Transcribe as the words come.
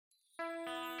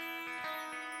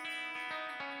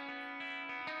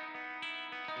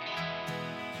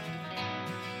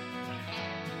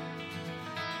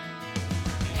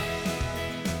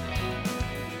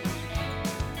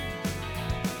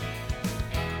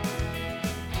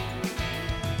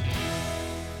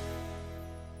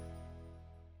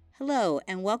Hello,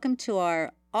 and welcome to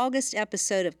our August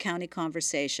episode of County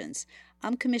Conversations.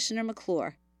 I'm Commissioner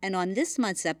McClure, and on this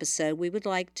month's episode, we would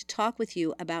like to talk with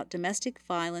you about domestic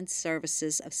violence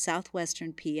services of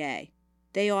Southwestern PA.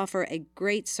 They offer a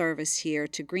great service here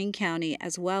to Greene County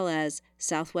as well as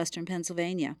Southwestern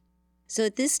Pennsylvania. So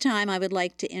at this time, I would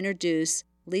like to introduce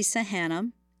Lisa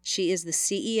Hannum. She is the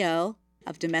CEO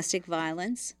of Domestic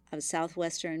Violence of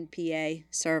Southwestern PA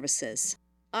Services.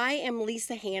 I am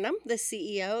Lisa Hannum, the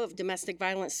CEO of Domestic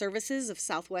Violence Services of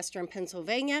Southwestern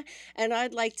Pennsylvania, and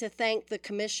I'd like to thank the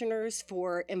commissioners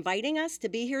for inviting us to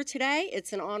be here today.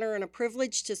 It's an honor and a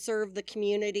privilege to serve the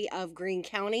community of Greene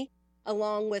County,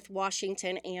 along with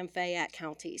Washington and Fayette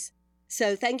counties.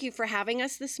 So thank you for having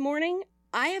us this morning.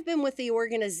 I have been with the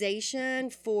organization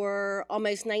for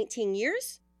almost 19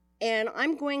 years, and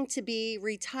I'm going to be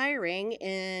retiring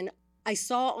I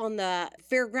saw on the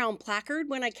fairground placard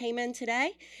when I came in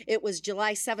today, it was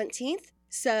July 17th.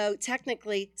 So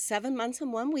technically 7 months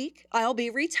and 1 week, I'll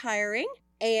be retiring.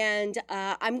 And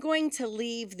I'm going to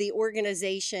leave the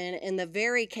organization in the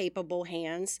very capable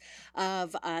hands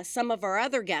of some of our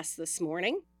other guests this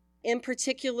morning, in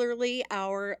particularly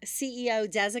our CEO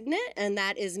Designate, and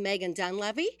that is Megan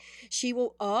Dunlevy. She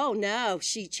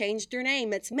changed her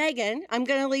name. It's Megan. I'm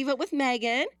going to leave it with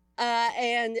Megan.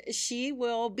 And she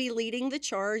will be leading the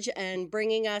charge and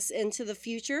bringing us into the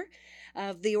future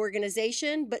of the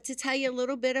organization. But to tell you a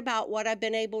little bit about what I've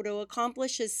been able to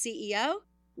accomplish as CEO,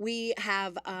 we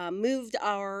have moved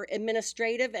our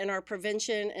administrative and our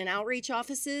prevention and outreach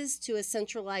offices to a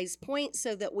centralized point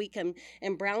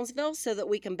in Brownsville, so that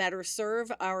we can better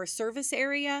serve our service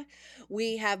area.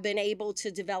 We have been able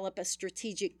to develop a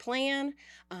strategic plan.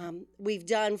 We've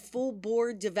done full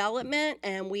board development,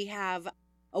 and we have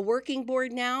a working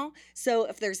board now. So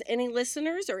if there's any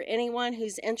listeners or anyone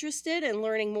who's interested in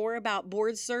learning more about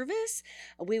board service,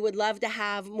 we would love to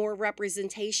have more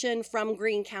representation from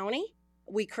Greene County.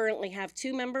 We currently have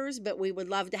 2 members, but we would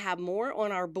love to have more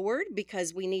on our board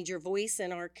because we need your voice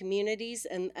in our communities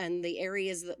and the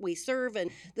areas that we serve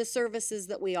and the services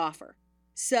that we offer.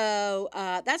 So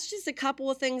that's just a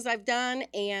couple of things I've done.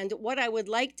 And what I would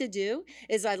like to do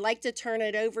is I'd like to turn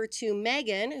it over to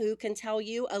Megan, who can tell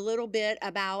you a little bit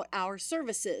about our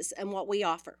services and what we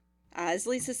offer. As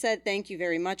Lisa said, thank you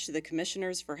very much to the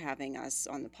commissioners for having us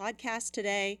on the podcast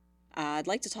today. I'd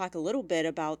like to talk a little bit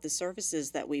about the services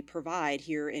that we provide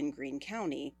here in Greene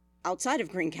County. Outside of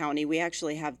Greene County, we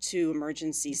actually have 2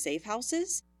 emergency safe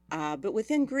houses. But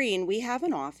within Greene, we have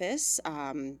an office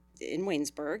in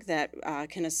Waynesburg that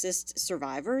can assist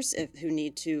survivors who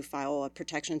need to file a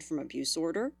protection from abuse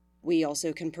order. We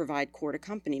also can provide court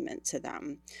accompaniment to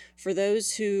them. For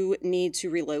those who need to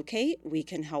relocate, we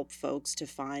can help folks to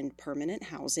find permanent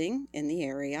housing in the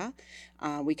area.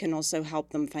 We can also help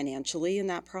them financially in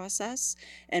that process.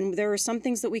 And there are some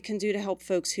things that we can do to help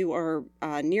folks who are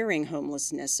nearing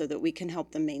homelessness so that we can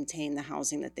help them maintain the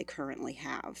housing that they currently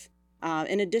have.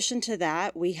 In addition to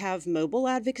that, we have mobile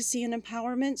advocacy and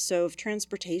empowerment. So if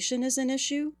transportation is an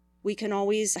issue, we can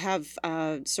always have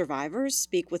survivors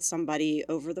speak with somebody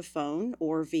over the phone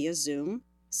or via Zoom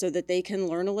so that they can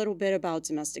learn a little bit about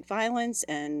domestic violence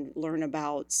and learn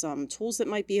about some tools that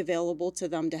might be available to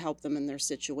them to help them in their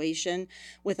situation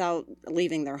without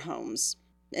leaving their homes.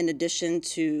 In addition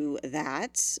to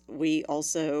that, we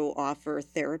also offer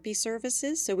therapy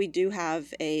services. So we do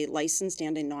have a licensed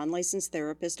and a non-licensed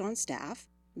therapist on staff.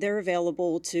 They're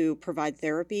available to provide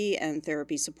therapy and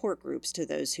therapy support groups to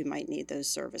those who might need those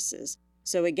services.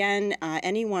 So again,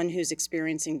 anyone who's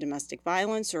experiencing domestic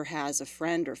violence or has a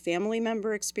friend or family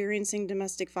member experiencing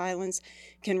domestic violence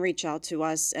can reach out to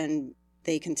us, and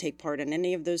they can take part in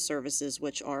any of those services,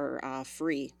 which are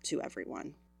free to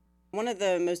everyone. One of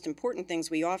the most important things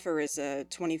we offer is a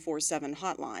 24/7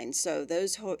 hotline. So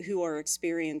those who are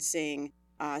experiencing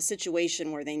a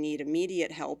situation where they need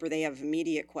immediate help or they have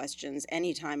immediate questions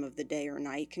any time of the day or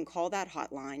night can call that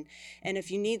hotline. And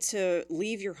if you need to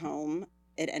leave your home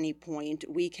at any point,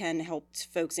 we can help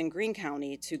folks in Greene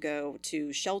County to go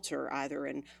to shelter either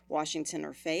in Washington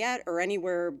or Fayette or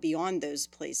anywhere beyond those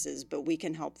places, but we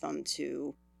can help them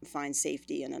to find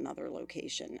safety in another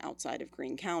location outside of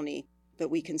Greene County. But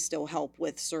we can still help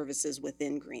with services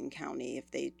within Greene County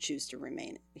if they choose to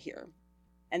remain here.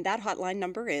 And that hotline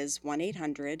number is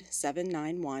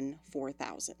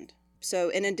 1-800-791-4000. So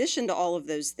in addition to all of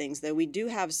those things, though, we do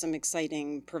have some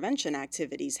exciting prevention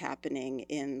activities happening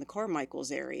in the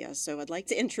Carmichaels area. So I'd like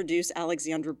to introduce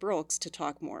Alexandra Brooks to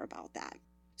talk more about that.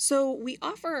 So we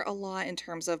offer a lot in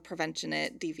terms of prevention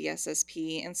at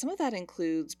DVSSP, and some of that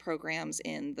includes programs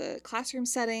in the classroom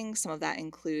setting. Some of that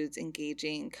includes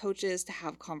engaging coaches to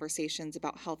have conversations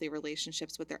about healthy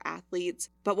relationships with their athletes.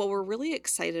 But what we're really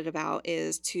excited about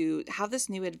is to have this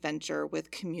new adventure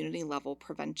with community level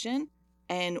prevention.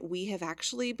 And we have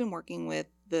actually been working with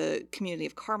the community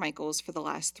of Carmichaels for the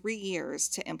last 3 years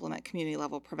to implement community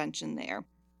level prevention there.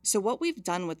 So what we've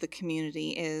done with the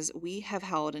community is we have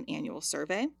held an annual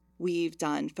survey. We've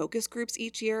done focus groups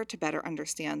each year to better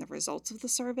understand the results of the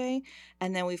survey.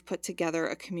 And then we've put together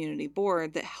a community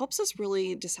board that helps us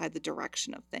really decide the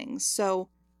direction of things. So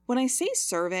when I say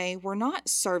survey, we're not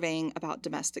surveying about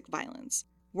domestic violence.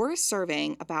 We're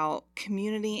surveying about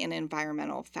community and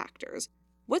environmental factors.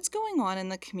 What's going on in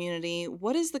the community?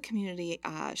 What is the community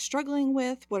struggling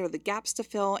with? What are the gaps to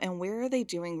fill? And where are they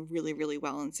doing really, really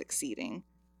well and succeeding?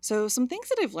 So some things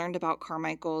that I've learned about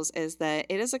Carmichaels is that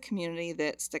it is a community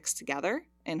that sticks together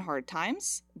in hard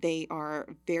times. They are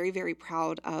very, very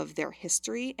proud of their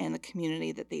history and the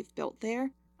community that they've built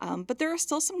there. But there are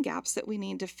still some gaps that we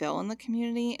need to fill in the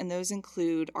community, and those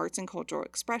include arts and cultural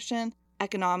expression,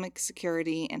 economic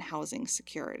security, and housing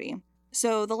security.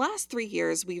 So the last 3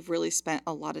 years, we've really spent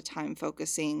a lot of time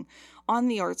focusing on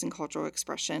the arts and cultural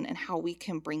expression and how we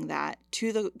can bring that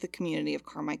to the community of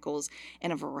Carmichaels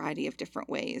in a variety of different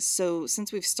ways. So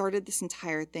since we've started this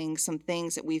entire thing, some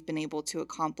things that we've been able to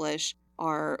accomplish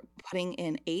are putting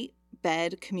in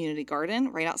 8-bed community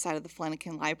garden right outside of the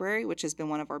Flanagan Library, which has been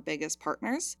one of our biggest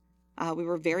partners. We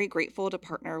were very grateful to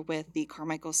partner with the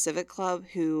Carmichael Civic Club,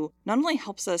 who not only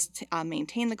helps us to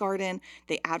maintain the garden,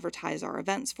 they advertise our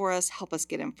events for us, help us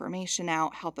get information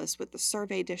out, help us with the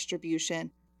survey distribution.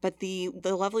 But the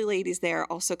lovely ladies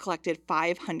there also collected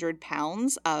 500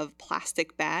 pounds of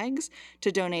plastic bags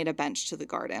to donate a bench to the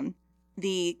garden.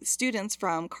 The students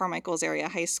from Carmichael's area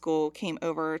high school came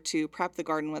over to prep the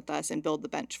garden with us and build the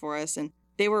bench for us, and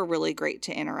they were really great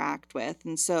to interact with.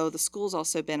 And so the school's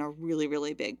also been a really,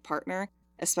 really big partner,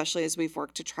 especially as we've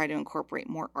worked to try to incorporate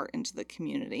more art into the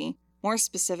community. More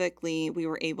specifically, we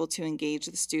were able to engage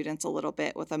the students a little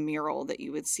bit with a mural that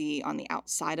you would see on the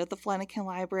outside of the Flanagan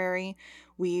Library.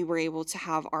 We were able to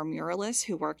have our muralists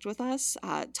who worked with us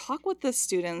talk with the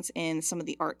students in some of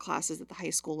the art classes at the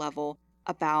high school level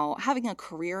about having a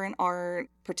career in art,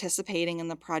 participating in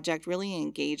the project, really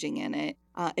engaging in it.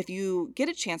 If you get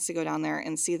a chance to go down there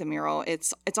and see the mural,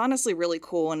 it's honestly really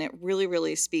cool, and it really,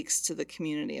 really speaks to the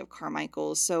community of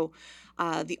Carmichael. So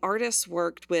the artists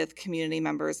worked with community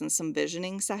members in some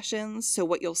visioning sessions. So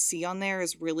what you'll see on there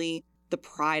is really the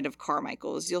pride of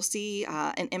Carmichael's. You'll see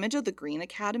an image of the Greene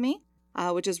Academy,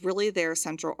 which is really their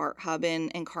central art hub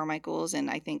in Carmichael's, and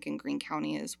I think in Greene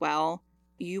County as well.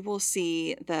 You will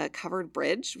see the covered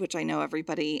bridge, which I know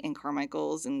everybody in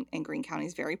Carmichael's and Greene County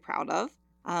is very proud of.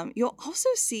 You'll also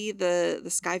see the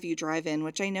Skyview Drive-In,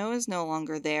 which I know is no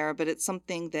longer there, but it's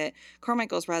something that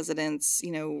Carmichael's residents,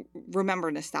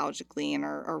 remember nostalgically and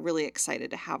are really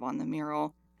excited to have on the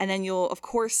mural. And then you'll, of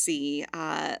course, see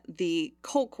the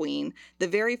Coal Queen, the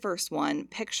very first one,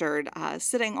 pictured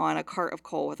sitting on a cart of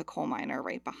coal with a coal miner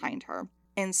right behind her.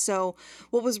 And so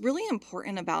what was really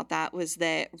important about that was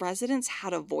that residents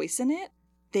had a voice in it.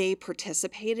 They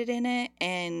participated in it,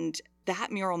 and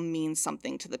that mural means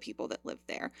something to the people that live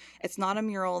there. It's not a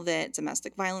mural that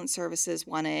domestic violence services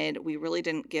wanted. We really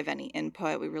didn't give any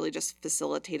input. We really just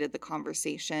facilitated the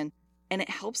conversation, and it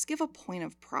helps give a point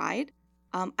of pride.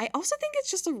 I also think it's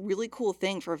just a really cool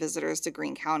thing for visitors to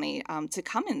Greene County to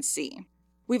come and see.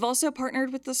 We've also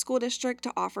partnered with the school district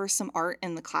to offer some art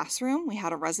in the classroom. We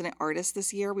had a resident artist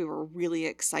this year. We were really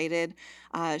excited.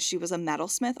 She was a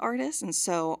metalsmith artist, and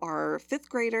so our 5th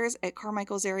graders at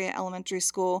Carmichael's area elementary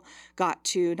school got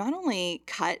to not only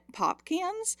cut pop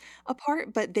cans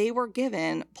apart, but they were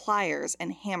given pliers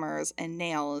and hammers and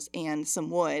nails and some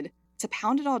wood to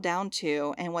pound it all down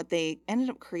to. And what they ended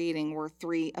up creating were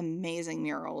 3 amazing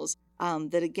murals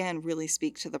that again really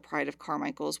speak to the pride of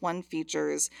Carmichael's. One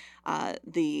features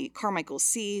the Carmichael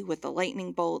Sea with the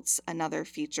lightning bolts. Another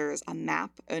features a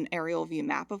map, an aerial view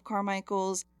map of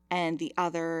Carmichael's. And the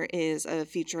other is a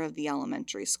feature of the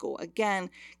elementary school.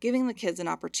 Again, giving the kids an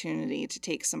opportunity to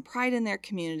take some pride in their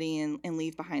community and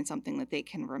leave behind something that they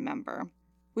can remember.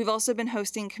 We've also been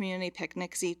hosting community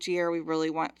picnics each year. We really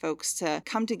want folks to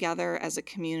come together as a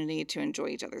community to enjoy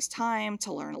each other's time,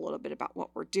 to learn a little bit about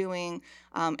what we're doing,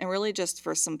 and really just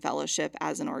for some fellowship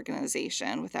as an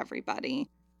organization with everybody.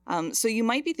 So you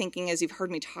might be thinking, as you've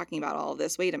heard me talking about all of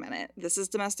this, wait a minute, this is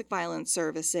domestic violence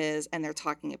services, and they're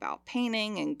talking about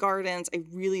painting and gardens. I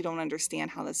really don't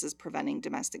understand how this is preventing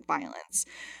domestic violence.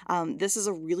 This is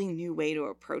a really new way to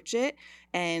approach it,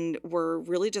 and we're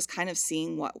really just kind of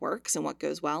seeing what works and what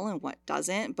goes well and what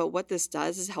doesn't. But what this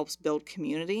does is helps build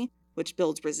community, which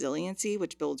builds resiliency,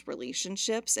 which builds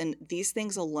relationships, and these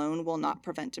things alone will not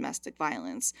prevent domestic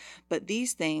violence. But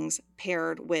these things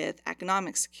paired with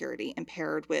economic security and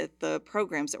paired with the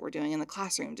programs that we're doing in the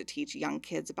classroom to teach young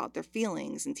kids about their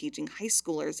feelings and teaching high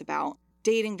schoolers about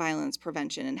dating violence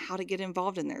prevention and how to get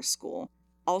involved in their school.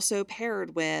 Also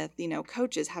paired with,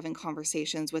 coaches having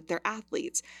conversations with their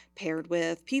athletes, paired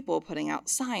with people putting out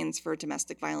signs for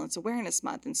Domestic Violence Awareness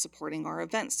Month and supporting our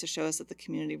events to show us that the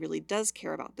community really does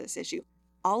care about this issue.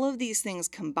 All of these things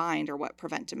combined are what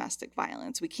prevent domestic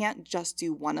violence. We can't just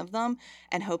do one of them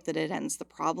and hope that it ends the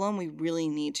problem. We really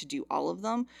need to do all of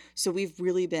them. So we've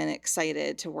really been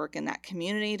excited to work in that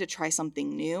community to try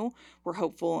something new. We're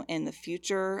hopeful in the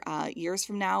future, years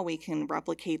from now, we can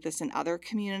replicate this in other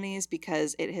communities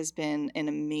because it has been an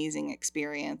amazing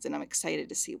experience, and I'm excited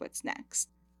to see what's next.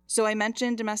 So I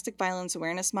mentioned Domestic Violence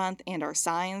Awareness Month and our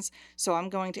signs, so I'm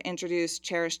going to introduce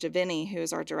Cherish Diviney, who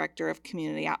is our Director of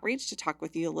Community Outreach, to talk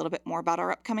with you a little bit more about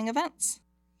our upcoming events.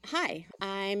 Hi,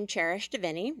 I'm Cherish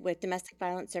Diviney with Domestic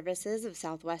Violence Services of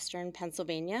Southwestern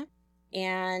Pennsylvania,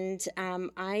 and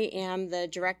I am the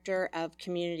Director of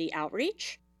Community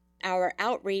Outreach. Our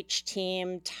outreach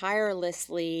team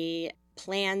tirelessly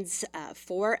plans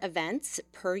 4 events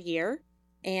per year.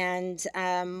 And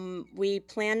we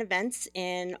plan events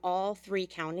in all 3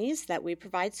 counties that we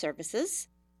provide services,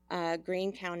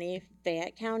 Greene County,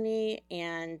 Fayette County,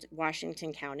 and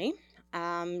Washington County.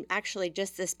 Actually,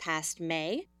 just this past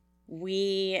May,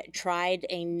 we tried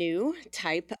a new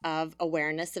type of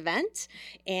awareness event,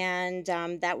 and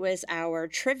that was our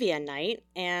trivia night,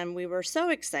 and we were so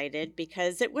excited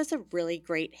because it was a really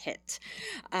great hit.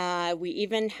 We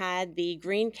even had the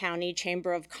Greene County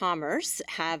Chamber of Commerce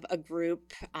have a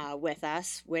group with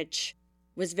us, which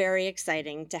was very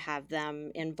exciting to have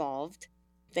them involved.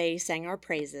 They sang our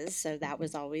praises, so that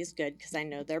was always good because I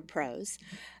know they're pros.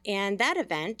 And that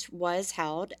event was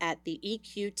held at the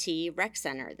EQT Rec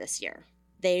Center this year.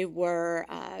 They were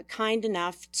kind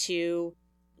enough to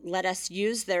let us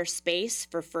use their space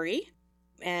for free.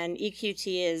 And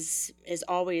EQT is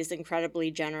always incredibly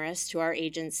generous to our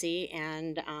agency,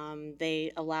 and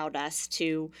they allowed us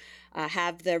to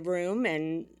have the room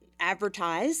and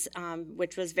advertise,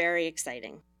 which was very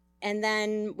exciting. And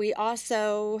then we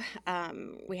also,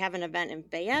 we have an event in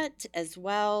Fayette as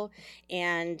well,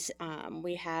 and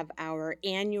we have our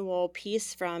annual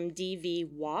Peace from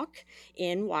DV Walk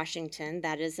in Washington.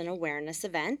 That is an awareness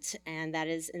event, and that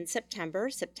is in September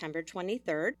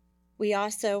 23rd. We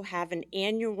also have an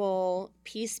annual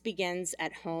Peace Begins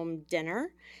at Home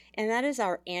dinner, and that is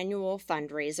our annual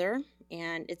fundraiser,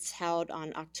 and it's held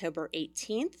on October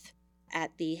 18th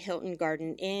at the Hilton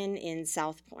Garden Inn in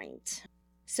South Point.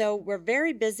 So we're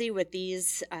very busy with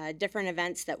these different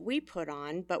events that we put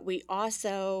on, but we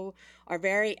also are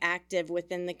very active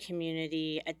within the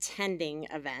community attending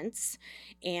events.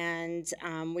 And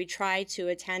we try to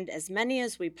attend as many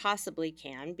as we possibly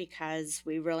can because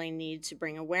we really need to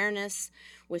bring awareness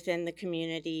within the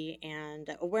community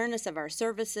and awareness of our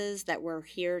services that we're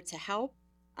here to help.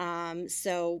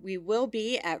 So we will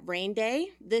be at Rain Day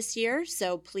this year,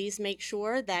 so please make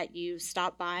sure that you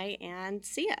stop by and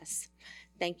see us.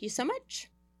 Thank you so much.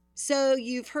 So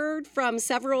you've heard from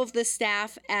several of the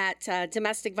staff at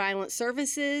Domestic Violence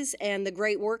Services and the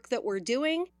great work that we're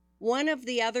doing. One of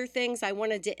the other things I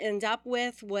wanted to end up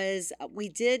with was we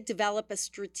did develop a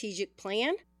strategic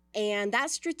plan, and that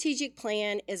strategic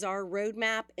plan is our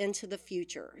roadmap into the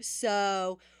future.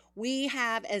 So we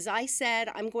have, as I said,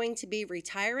 I'm going to be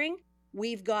retiring.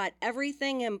 We've got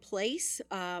everything in place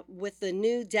with the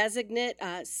new Designate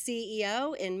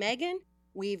CEO in Megan.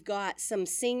 We've got some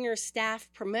senior staff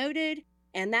promoted,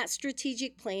 and that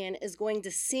strategic plan is going to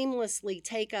seamlessly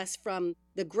take us from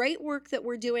the great work that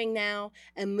we're doing now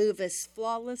and move us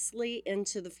flawlessly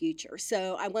into the future.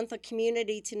 So I want the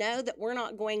community to know that we're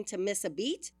not going to miss a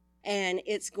beat, and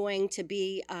it's going to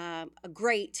be a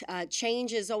great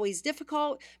change is always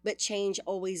difficult, but change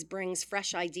always brings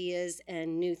fresh ideas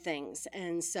and new things.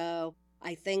 And so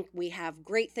I think we have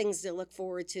great things to look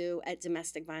forward to at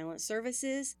Domestic Violence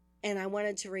Services. And I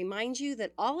wanted to remind you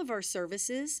that all of our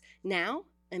services now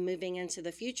and moving into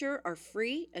the future are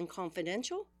free and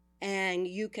confidential. And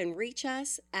you can reach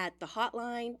us at the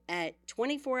hotline at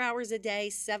 24 hours a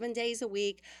day, 7 days a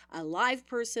week. A live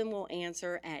person will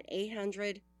answer at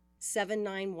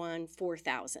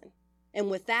 800-791-4000. And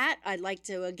with that, I'd like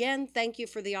to again thank you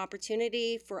for the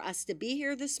opportunity for us to be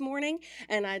here this morning,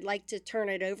 and I'd like to turn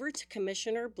it over to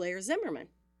Commissioner Blair Zimmerman.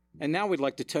 And now we'd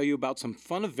like to tell you about some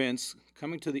fun events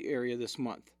coming to the area this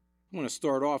month. I'm going to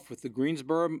start off with the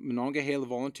Greensboro Monongahela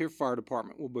Volunteer Fire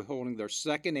Department will be holding their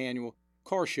second annual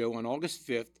car show on August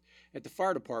 5th at the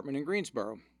fire department in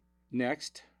Greensboro.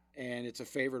 Next, and it's a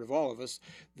favorite of all of us,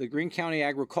 the Greene County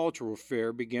Agricultural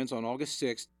Fair begins on August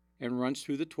 6th and runs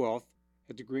through the 12th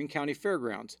at the Greene County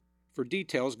Fairgrounds. For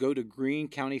details, go to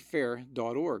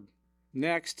greencountyfair.org.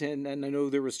 Next, and I know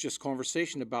there was just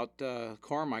conversation about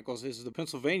Carmichael's, is the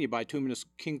Pennsylvania Bituminous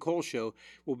King Cole Show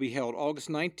will be held August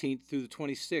 19th through the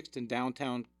 26th in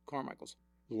downtown Carmichael's.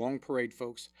 The long parade,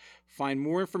 folks. Find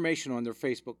more information on their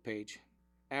Facebook page.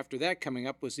 After that, coming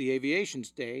up was the Aviation's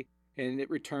Day, and it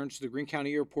returns to the Greene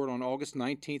County Airport on August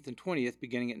 19th and 20th,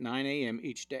 beginning at 9 a.m.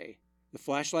 each day. The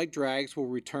flashlight drags will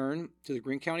return to the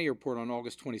Greene County Airport on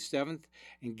August 27th,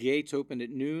 and gates open at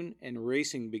noon, and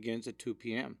racing begins at 2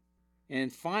 p.m.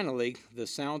 And finally, the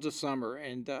Sounds of Summer.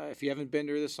 And if you haven't been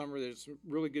there this summer, there's some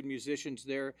really good musicians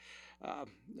there. The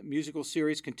musical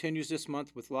series continues this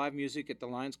month with live music at the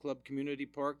Lions Club Community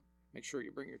Park. Make sure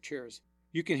you bring your chairs.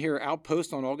 You can hear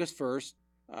Outpost on August 1st,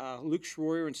 Luke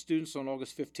Schroyer and Students on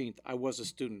August 15th. I was a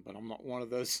student, but I'm not one of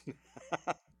those.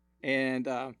 And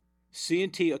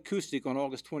C&T Acoustic on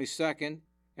August 22nd,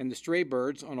 and the Stray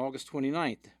Birds on August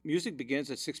 29th. Music begins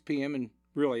at 6 p.m., and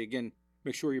really, again,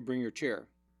 make sure you bring your chair.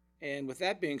 And with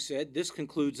that being said, this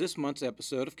concludes this month's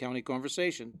episode of County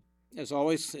Conversation. As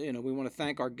always, we want to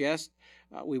thank our guests.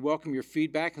 We welcome your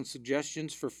feedback and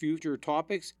suggestions for future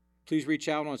topics. Please reach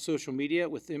out on social media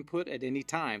with input at any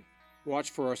time.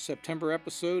 Watch for our September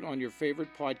episode on your favorite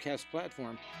podcast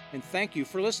platform. And thank you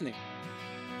for listening.